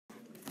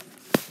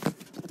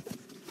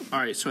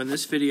Alright, so in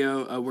this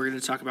video, we're going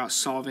to talk about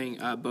solving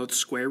both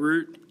square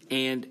root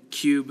and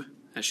cubed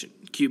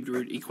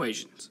root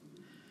equations.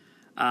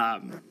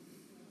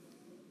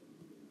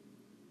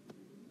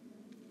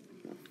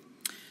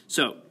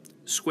 So,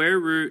 square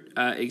root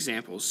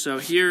examples. So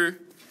here,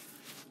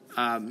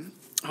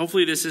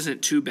 hopefully this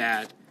isn't too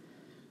bad.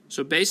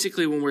 So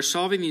basically, when we're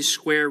solving these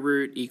square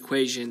root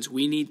equations,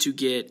 we need to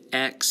get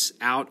x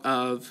out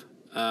of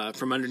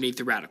from underneath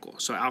the radical.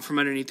 So out from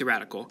underneath the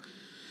radical.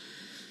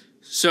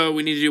 So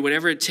we need to do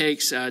whatever it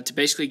takes to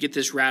basically get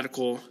this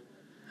radical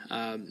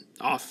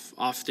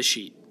off the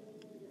sheet.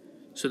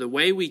 So the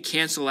way we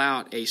cancel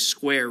out a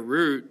square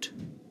root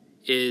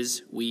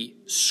is we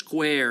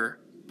square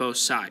both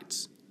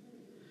sides.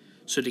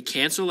 So to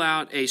cancel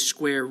out a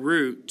square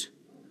root,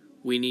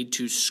 we need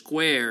to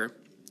square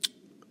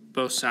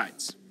both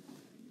sides.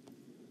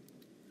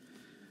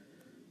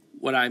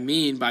 What I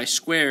mean by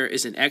square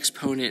is an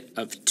exponent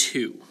of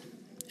 2.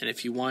 And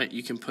if you want,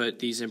 you can put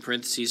these in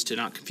parentheses to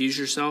not confuse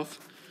yourself.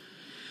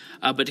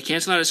 But to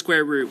cancel out a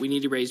square root, we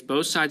need to raise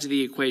both sides of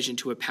the equation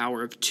to a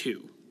power of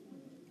 2.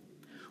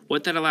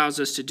 What that allows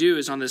us to do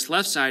is on this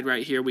left side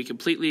right here, we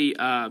completely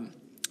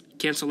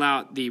cancel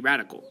out the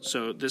radical.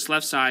 So this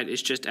left side is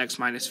just x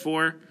minus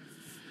 4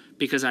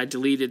 because I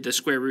deleted the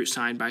square root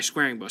sign by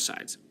squaring both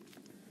sides.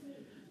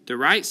 The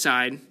right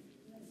side,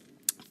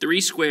 3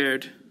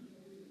 squared,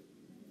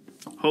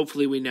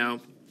 hopefully we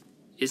know,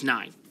 is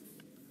 9.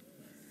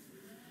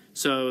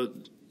 So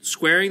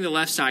squaring the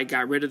left side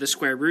got rid of the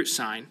square root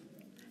sign,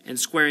 and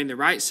squaring the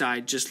right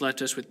side just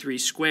left us with 3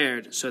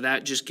 squared, so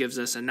that just gives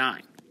us a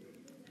 9.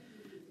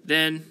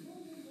 Then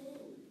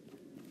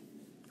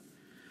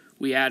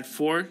we add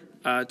 4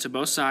 to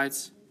both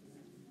sides,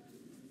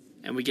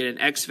 and we get an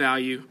x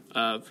value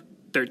of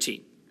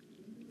 13.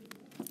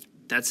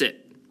 That's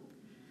it.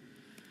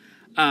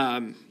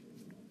 The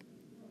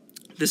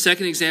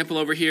second example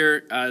over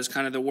here is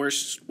kind of the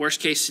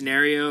worst case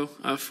scenario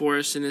for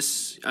us in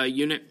this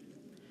unit.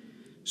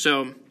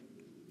 So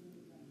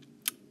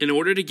in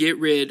order to get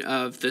rid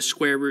of the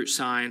square root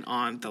sign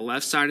on the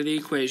left side of the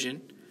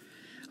equation,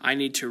 I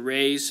need to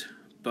raise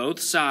both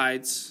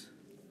sides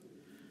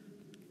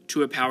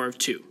to a power of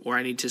 2, or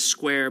I need to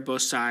square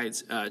both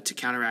sides to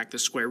counteract the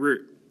square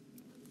root.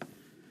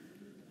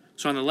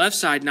 So on the left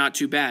side, not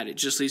too bad. It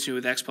just leaves me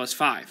with x plus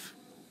 5.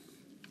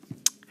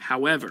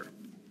 However,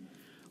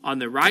 on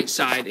the right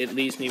side, it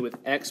leaves me with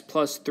x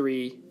plus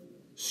 3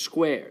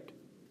 squared.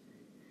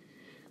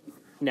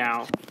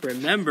 Now,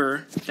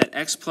 remember that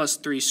x plus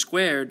 3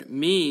 squared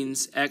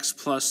means x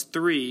plus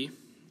 3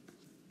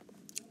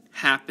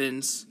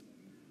 happens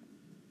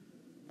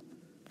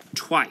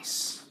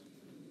twice.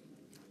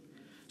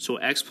 So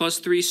x plus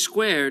 3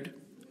 squared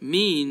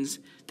means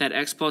that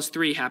x plus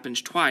 3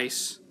 happens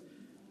twice,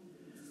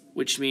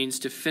 which means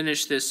to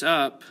finish this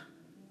up,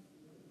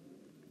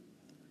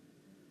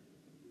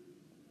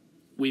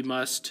 we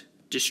must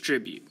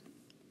distribute.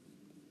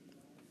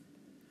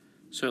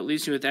 So it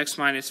leaves me with x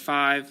minus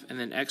 5 and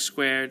then x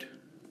squared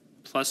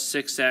plus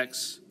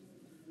 6x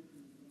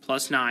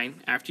plus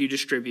 9 after you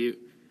distribute.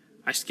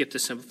 I skipped the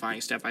simplifying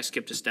step. I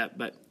skipped a step,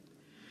 but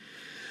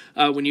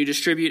when you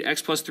distribute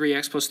x plus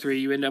 3,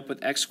 you end up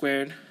with x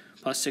squared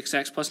plus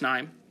 6x plus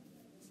 9.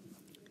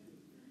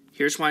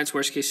 Here's why it's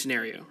worst case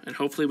scenario, and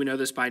hopefully we know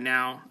this by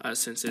now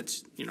since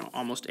it's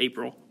almost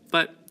April.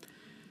 But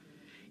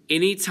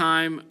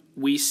anytime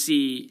we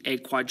see a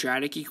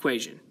quadratic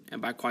equation,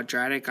 and by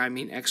quadratic I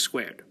mean x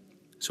squared.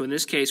 So in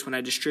this case, when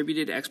I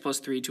distributed x plus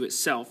 3 to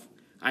itself,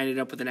 I ended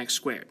up with an x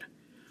squared.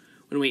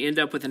 When we end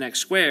up with an x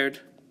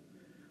squared,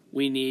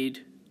 we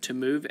need to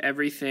move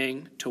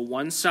everything to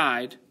one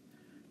side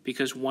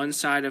because one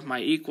side of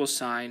my equal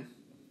sign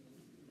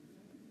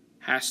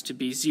has to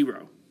be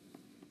 0.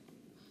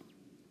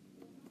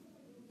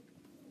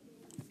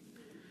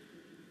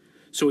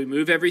 So we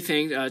move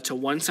everything to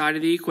one side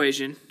of the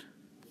equation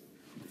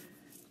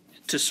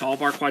to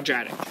solve our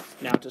quadratic.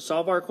 Now, to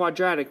solve our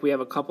quadratic, we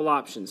have a couple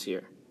options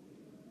here.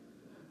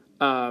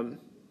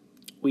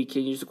 We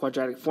can use the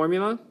quadratic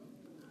formula,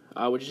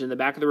 which is in the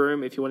back of the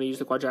room. If you want to use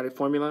the quadratic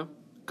formula,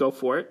 go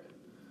for it.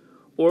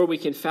 Or we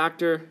can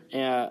factor,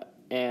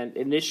 and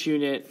in this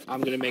unit,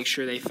 I'm going to make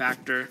sure they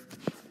factor.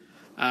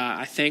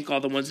 I think all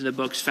the ones in the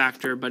books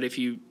factor, but if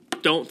you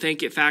don't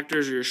think it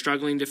factors or you're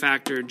struggling to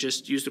factor,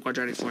 just use the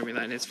quadratic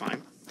formula and it's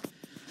fine.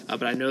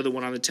 But I know the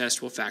one on the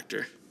test will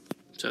factor.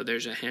 So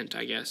there's a hint,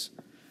 I guess.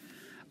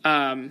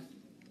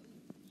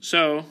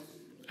 So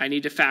I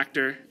need to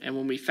factor, and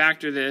when we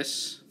factor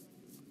this,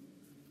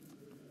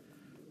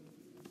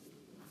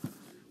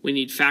 we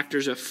need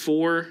factors of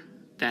 4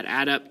 that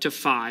add up to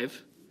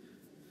 5.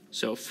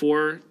 So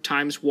 4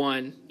 times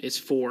 1 is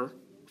 4.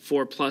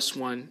 4 plus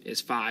 1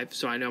 is 5.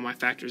 So I know my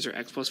factors are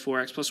x plus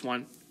 4, x plus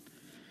 1.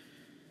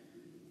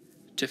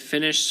 To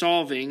finish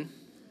solving,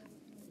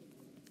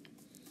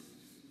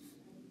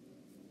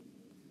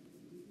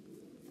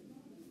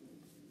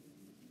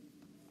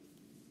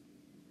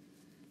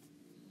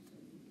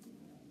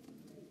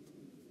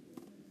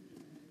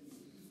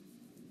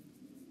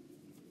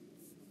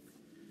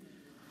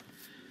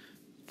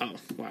 Oh,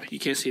 wow, you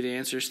can't see the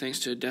answers thanks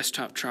to a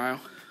desktop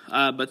trial.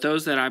 But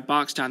those that I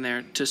boxed on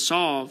there, to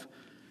solve,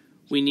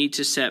 we need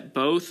to set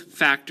both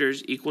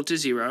factors equal to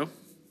 0.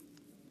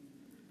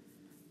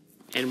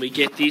 And we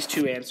get these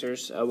two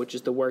answers, which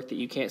is the work that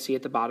you can't see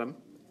at the bottom.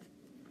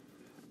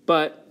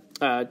 But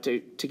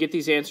to get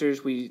these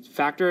answers, we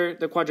factor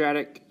the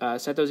quadratic,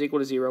 set those equal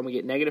to 0, and we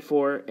get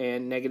 -4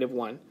 and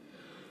 -1.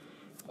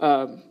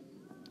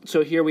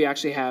 So here we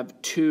actually have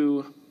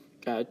two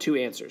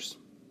answers.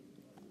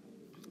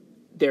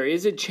 There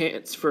is a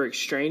chance for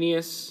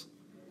extraneous,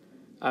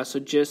 so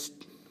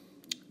just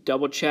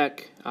double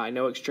check. I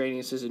know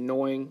extraneous is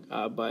annoying,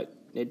 but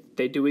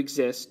they do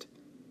exist.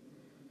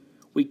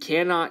 We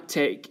cannot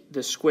take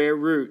the square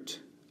root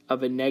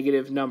of a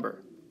negative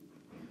number.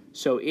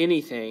 So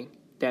anything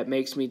that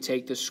makes me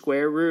take the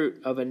square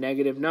root of a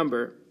negative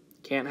number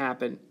can't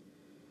happen.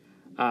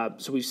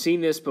 So we've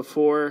seen this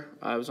before.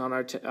 It was on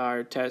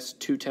our test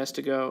 2 tests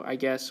ago, I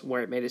guess,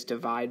 where it made us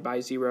divide by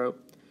 0.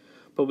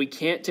 But we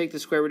can't take the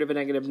square root of a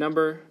negative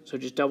number, so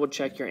just double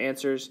check your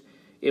answers.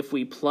 If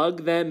we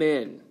plug them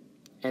in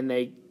and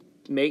they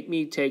make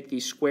me take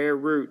the square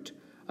root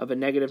of a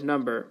negative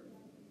number,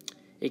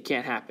 it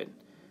can't happen.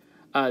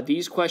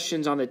 These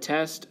questions on the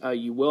test,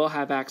 you will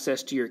have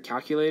access to your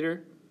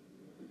calculator.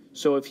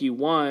 So if you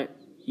want,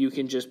 you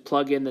can just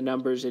plug in the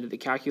numbers into the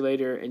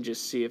calculator and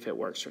just see if it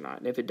works or not.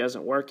 And if it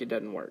doesn't work, it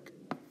doesn't work.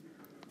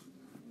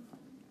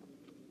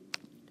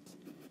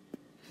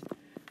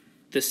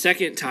 The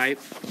second type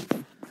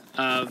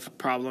of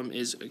problem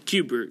is a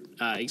cube root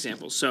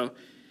example. So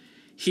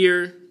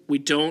here we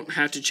don't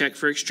have to check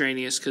for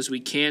extraneous because we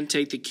can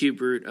take the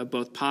cube root of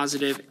both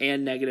positive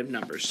and negative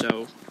numbers.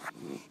 So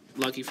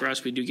lucky for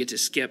us, we do get to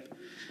skip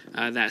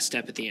that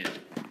step at the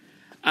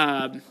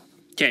end.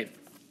 Okay,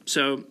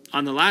 so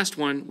on the last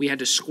one, we had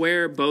to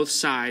square both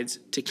sides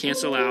to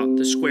cancel out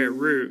the square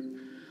root.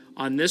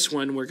 On this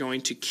one, we're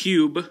going to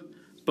cube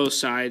both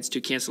sides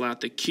to cancel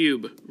out the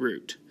cube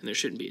root. And there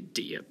shouldn't be a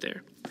D up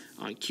there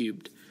on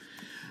cubed.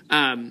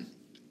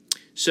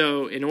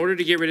 So in order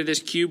to get rid of this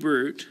cube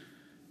root,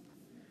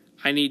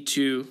 I need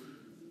to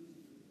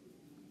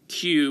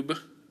cube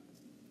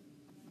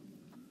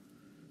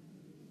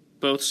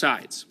both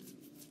sides.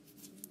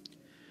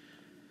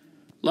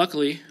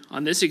 Luckily,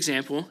 on this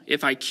example,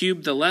 if I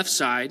cube the left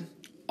side,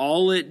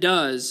 all it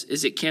does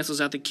is it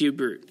cancels out the cube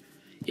root.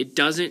 It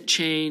doesn't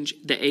change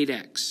the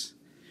 8x.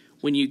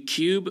 When you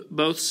cube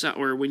both sides,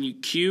 or when you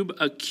cube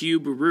a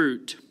cube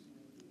root,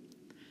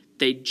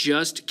 they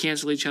just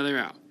cancel each other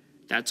out.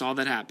 That's all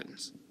that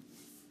happens.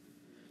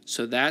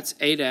 So that's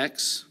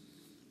 8x.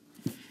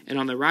 And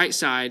on the right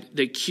side,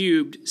 the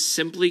cubed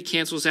simply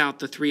cancels out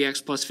the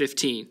 3x plus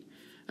 15.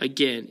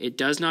 Again, it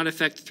does not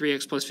affect the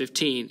 3x plus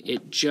 15.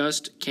 It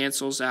just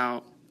cancels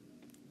out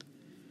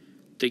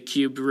the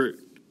cubed root.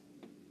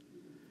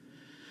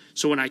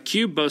 So when I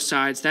cube both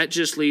sides, that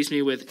just leaves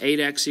me with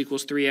 8x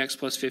equals 3x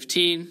plus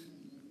 15.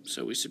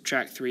 So we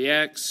subtract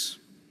 3x.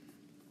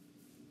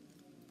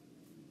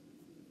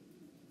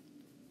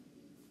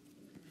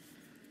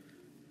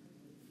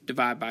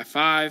 Divide by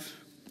 5.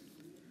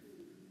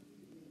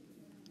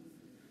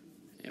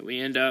 And we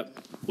end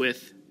up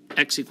with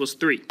x equals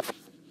 3.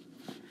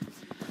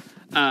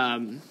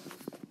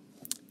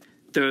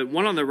 The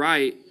one on the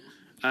right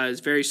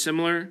is very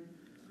similar,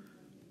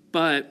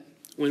 but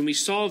when we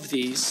solve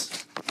these,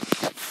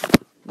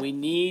 we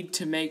need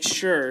to make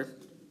sure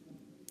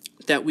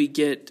that we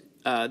get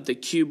the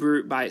cube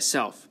root by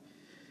itself.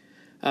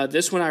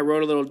 This one I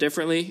wrote a little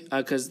differently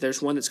because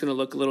there's one that's going to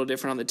look a little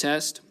different on the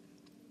test.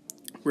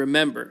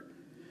 Remember,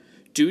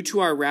 due to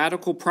our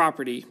radical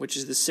property, which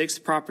is the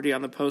 6th property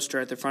on the poster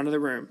at the front of the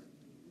room,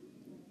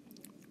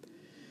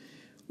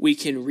 we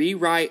can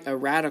rewrite a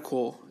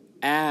radical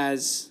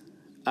as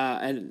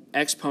an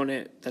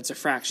exponent that's a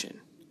fraction.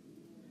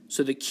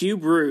 So the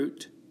cube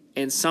root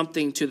and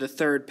something to the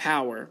 3rd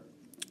power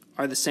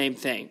are the same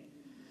thing.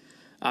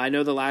 I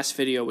know the last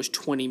video was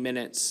 20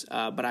 minutes,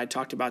 but I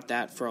talked about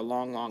that for a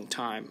long, long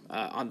time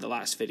on the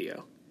last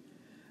video.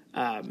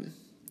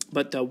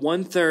 But the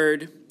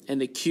 1/3 and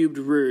the cubed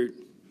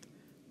root,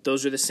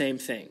 those are the same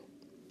thing.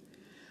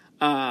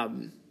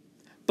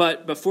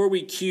 But before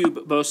we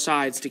cube both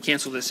sides to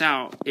cancel this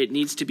out, it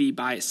needs to be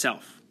by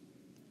itself.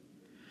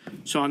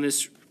 So on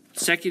this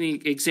second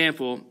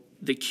example,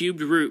 the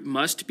cubed root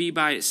must be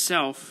by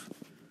itself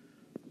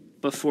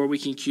before we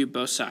can cube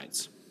both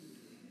sides.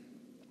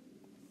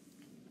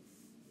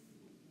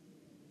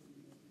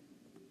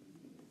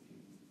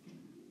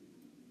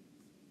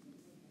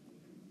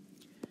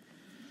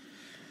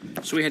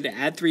 So we had to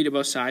add 3 to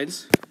both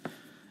sides.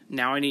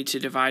 Now I need to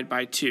divide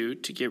by 2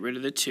 to get rid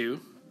of the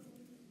 2.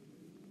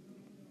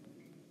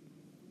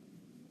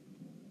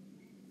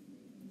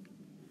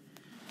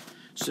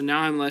 So now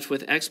I'm left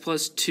with x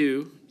plus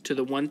 2 to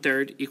the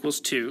 1/3 equals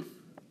 2.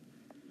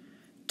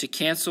 To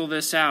cancel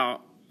this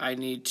out, I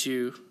need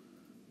to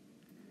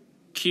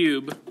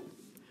cube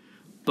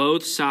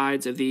both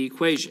sides of the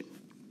equation.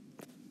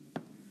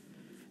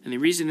 And the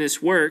reason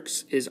this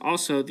works is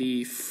also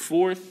the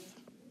fourth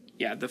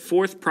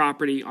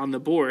property on the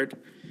board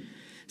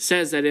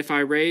says that if I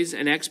raise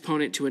an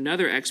exponent to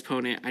another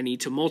exponent, I need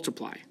to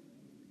multiply.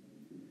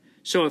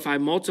 So if I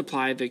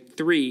multiply the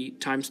 3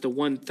 times the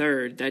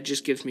 1/3, that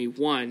just gives me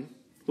 1,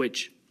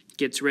 which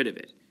gets rid of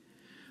it.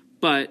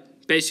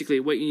 But basically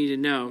what you need to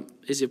know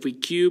is if we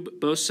cube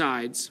both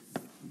sides,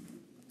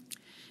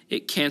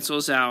 it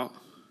cancels out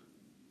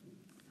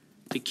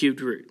the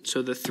cubed root.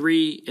 So the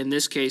 3 in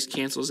this case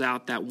cancels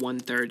out that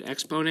 1/3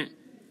 exponent,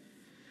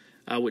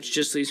 which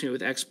just leaves me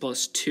with x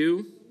plus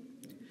 2.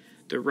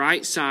 The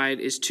right side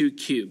is 2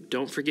 cubed.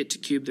 Don't forget to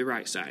cube the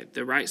right side.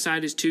 The right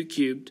side is 2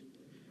 cubed,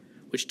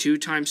 which 2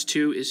 times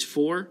 2 is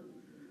 4.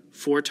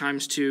 4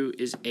 times 2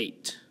 is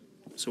 8.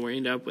 So we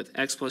end up with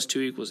x plus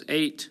 2 equals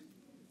 8.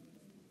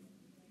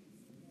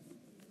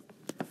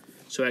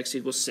 So x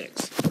equals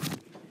 6.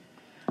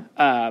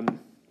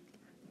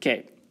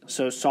 Okay,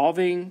 so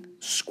solving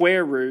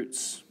square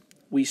roots,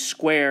 we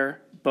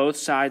square both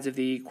sides of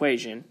the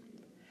equation,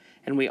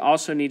 and we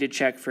also need to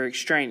check for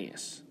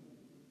extraneous.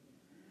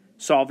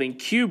 Solving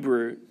cube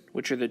root,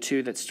 which are the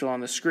two that's still on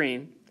the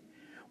screen,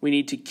 we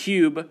need to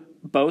cube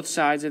both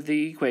sides of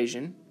the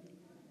equation,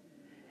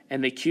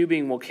 and the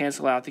cubing will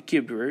cancel out the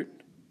cubed root.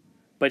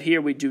 But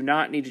here we do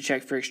not need to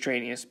check for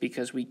extraneous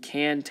because we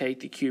can take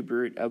the cube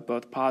root of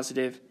both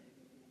positive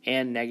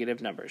and negative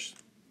numbers.